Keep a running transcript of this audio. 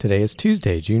Today is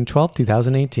Tuesday, June 12,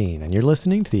 2018, and you're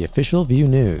listening to the official Vue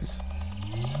News.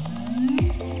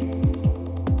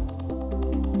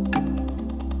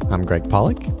 I'm Greg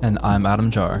Pollock. And I'm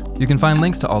Adam Jar. You can find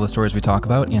links to all the stories we talk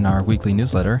about in our weekly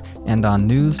newsletter and on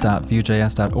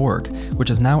news.vuejs.org,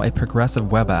 which is now a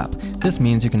progressive web app. This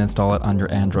means you can install it on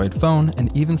your Android phone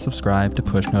and even subscribe to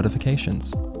push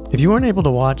notifications. If you weren't able to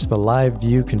watch the live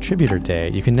Vue Contributor Day,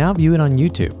 you can now view it on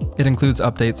YouTube. It includes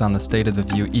updates on the state of the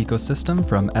Vue ecosystem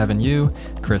from Evan You,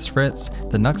 Chris Fritz,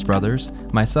 the Nux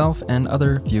brothers, myself, and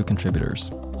other Vue contributors.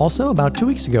 Also, about 2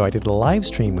 weeks ago, I did a live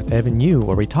stream with Evan You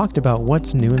where we talked about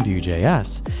what's new in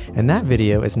Vue.js, and that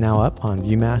video is now up on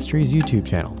Vue Mastery's YouTube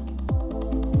channel.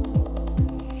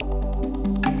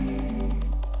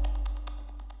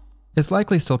 It's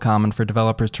likely still common for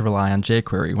developers to rely on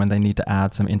jQuery when they need to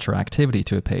add some interactivity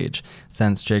to a page,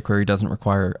 since jQuery doesn't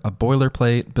require a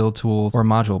boilerplate, build tools, or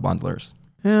module bundlers.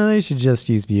 They should just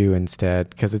use Vue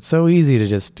instead, because it's so easy to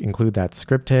just include that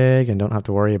script tag and don't have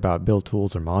to worry about build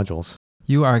tools or modules.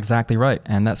 You are exactly right,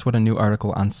 and that's what a new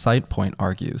article on SitePoint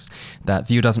argues, that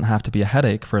Vue doesn't have to be a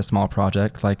headache for a small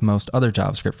project like most other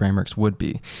JavaScript frameworks would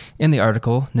be. In the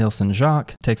article, Nielsen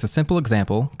Jacques takes a simple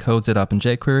example, codes it up in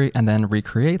jQuery, and then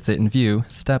recreates it in Vue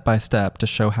step by step to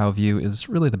show how Vue is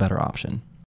really the better option.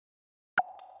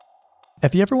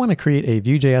 If you ever want to create a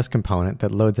Vue.js component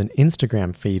that loads an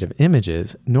Instagram feed of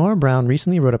images, Nora Brown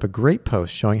recently wrote up a great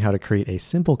post showing how to create a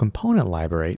simple component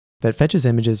library that fetches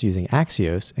images using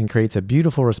Axios and creates a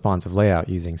beautiful responsive layout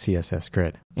using CSS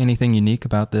Grid. Anything unique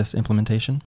about this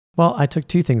implementation? Well, I took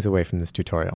two things away from this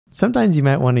tutorial. Sometimes you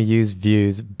might want to use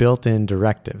Vue's built-in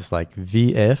directives like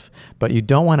vif, but you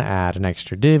don't want to add an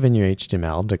extra div in your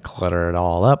HTML to clutter it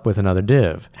all up with another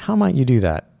div. How might you do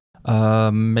that?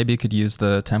 Maybe you could use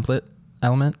the template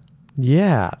element?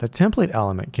 Yeah, the template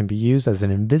element can be used as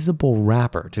an invisible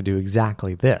wrapper to do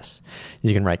exactly this.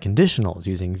 You can write conditionals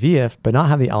using vif, but not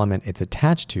have the element it's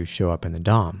attached to show up in the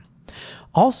DOM.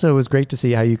 Also, it was great to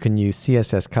see how you can use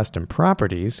CSS custom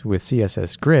properties with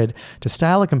CSS Grid to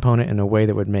style a component in a way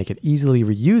that would make it easily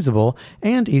reusable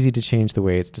and easy to change the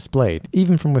way it's displayed,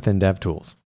 even from within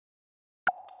DevTools.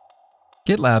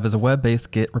 GitLab is a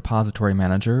web-based Git repository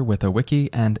manager with a wiki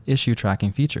and issue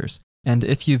tracking features. And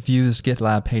if you've used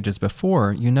GitLab pages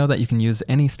before, you know that you can use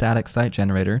any static site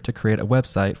generator to create a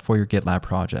website for your GitLab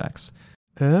projects.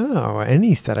 Oh,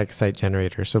 any static site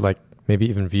generator. So like maybe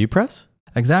even VuePress?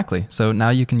 Exactly. So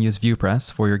now you can use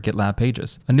VuePress for your GitLab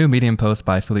pages. A new Medium post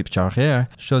by Philippe Charrière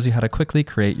shows you how to quickly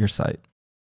create your site.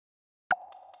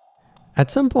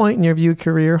 At some point in your Vue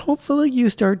career, hopefully you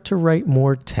start to write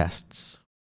more tests.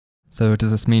 So does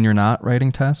this mean you're not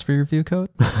writing tests for your Vue code?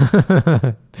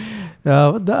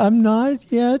 I'm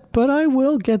not yet, but I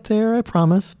will get there, I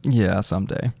promise. Yeah,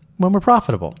 someday. When we're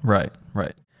profitable. Right.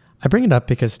 I bring it up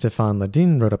because Stéphane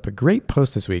Ledin wrote up a great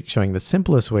post this week showing the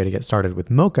simplest way to get started with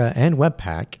Mocha and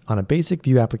Webpack on a basic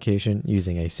Vue application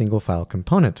using a single file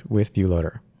component with Vue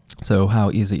Loader. So how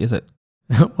easy is it?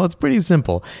 Well, it's pretty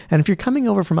simple. And if you're coming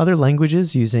over from other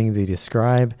languages using the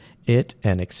describe, it,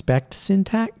 and expect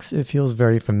syntax, it feels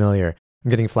very familiar.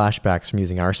 I'm getting flashbacks from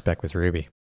using RSpec with Ruby.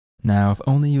 Now, if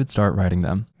only you would start writing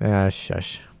them.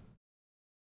 Shush.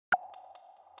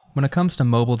 When it comes to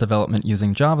mobile development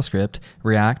using JavaScript,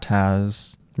 React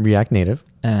has React Native.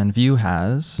 And Vue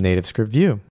has NativeScript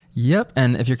Vue. Yep,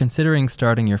 and if you're considering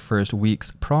starting your first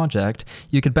week's project,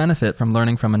 you could benefit from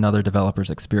learning from another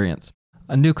developer's experience.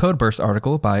 A new Codeburst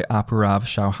article by Apurav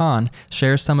Chauhan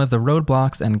shares some of the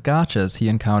roadblocks and gotchas he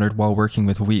encountered while working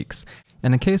with Weeks.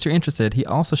 And in case you're interested, he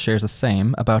also shares the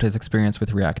same about his experience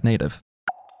with React Native.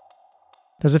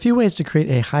 There's a few ways to create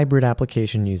a hybrid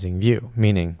application using Vue,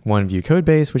 meaning one Vue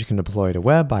codebase which can deploy to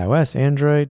web, iOS,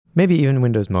 Android, maybe even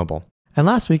Windows Mobile. And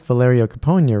last week, Valerio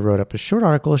Capogna wrote up a short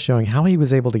article showing how he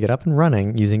was able to get up and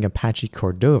running using Apache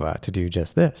Cordova to do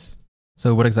just this.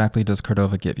 So what exactly does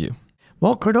Cordova give you?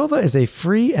 Well, Cordova is a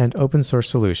free and open source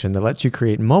solution that lets you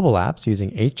create mobile apps using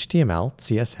HTML,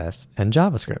 CSS, and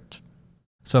JavaScript.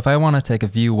 So if I want to take a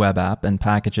Vue web app and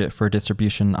package it for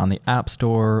distribution on the App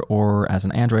Store or as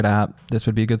an Android app, this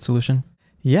would be a good solution?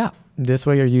 Yeah, this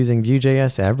way you're using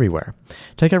Vue.js everywhere.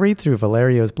 Take a read through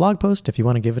Valerio's blog post if you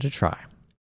want to give it a try.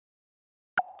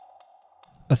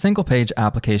 A single-page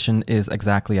application is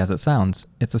exactly as it sounds.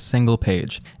 It's a single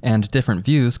page, and different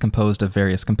views composed of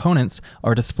various components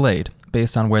are displayed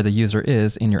based on where the user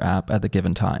is in your app at the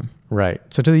given time. Right.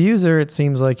 So to the user, it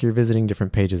seems like you're visiting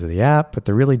different pages of the app, but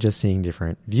they're really just seeing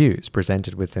different views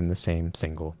presented within the same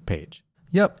single page.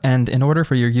 Yep, and in order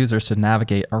for your users to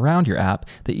navigate around your app,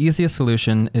 the easiest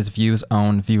solution is Vue's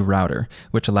own Vue Router,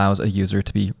 which allows a user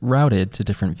to be routed to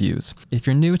different views. If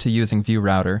you're new to using Vue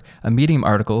Router, a Medium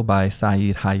article by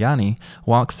Saeed Hayani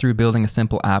walks through building a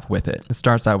simple app with it. It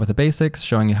starts out with the basics,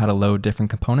 showing you how to load different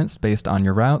components based on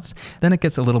your routes. Then it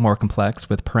gets a little more complex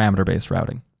with parameter-based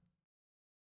routing.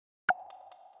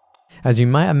 As you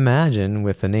might imagine,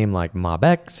 with a name like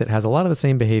MobX, it has a lot of the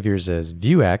same behaviors as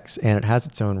Vuex, and it has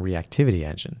its own reactivity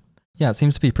engine. Yeah, it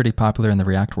seems to be pretty popular in the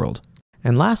React world.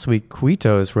 And last week,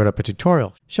 Kuitos wrote up a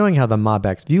tutorial showing how the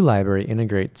MobX Vue library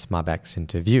integrates MobX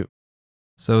into Vue.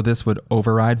 So this would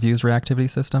override Vue's reactivity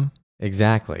system?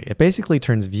 Exactly. It basically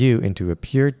turns Vue into a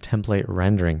pure template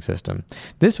rendering system.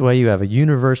 This way you have a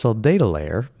universal data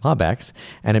layer, MobX,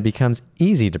 and it becomes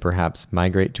easy to perhaps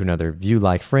migrate to another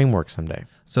Vue-like framework someday.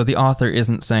 So the author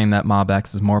isn't saying that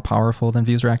MobX is more powerful than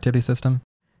Vue's reactivity system?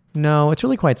 No, it's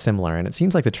really quite similar, and it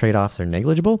seems like the trade-offs are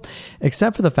negligible,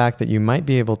 except for the fact that you might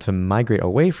be able to migrate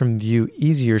away from Vue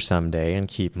easier someday and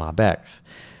keep MobX.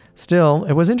 Still,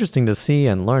 it was interesting to see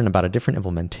and learn about a different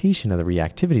implementation of the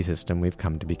reactivity system we've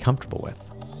come to be comfortable with.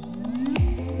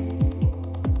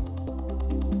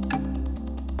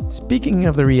 Speaking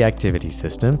of the reactivity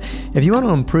system, if you want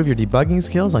to improve your debugging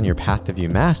skills on your path to Vue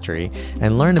mastery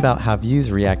and learn about how Vue's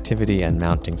reactivity and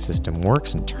mounting system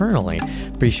works internally,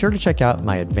 be sure to check out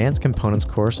my Advanced Components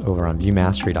course over on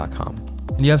vuemastery.com.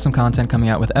 And you have some content coming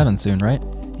out with Evan soon, right?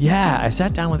 Yeah, I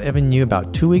sat down with Evan New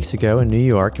about 2 weeks ago in New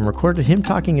York and recorded him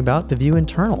talking about the Vue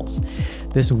internals.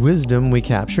 This wisdom we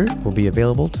captured will be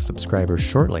available to subscribers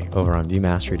shortly over on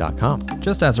vuemastery.com.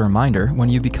 Just as a reminder, when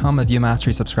you become a Vue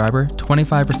Mastery subscriber,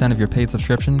 25% of your paid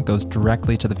subscription goes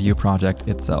directly to the Vue project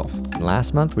itself. And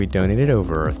last month, we donated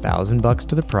over $1,000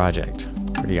 to the project.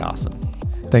 Pretty awesome.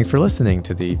 Thanks for listening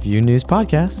to the Vue News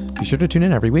Podcast. Be sure to tune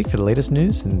in every week for the latest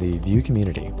news in the Vue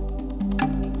community.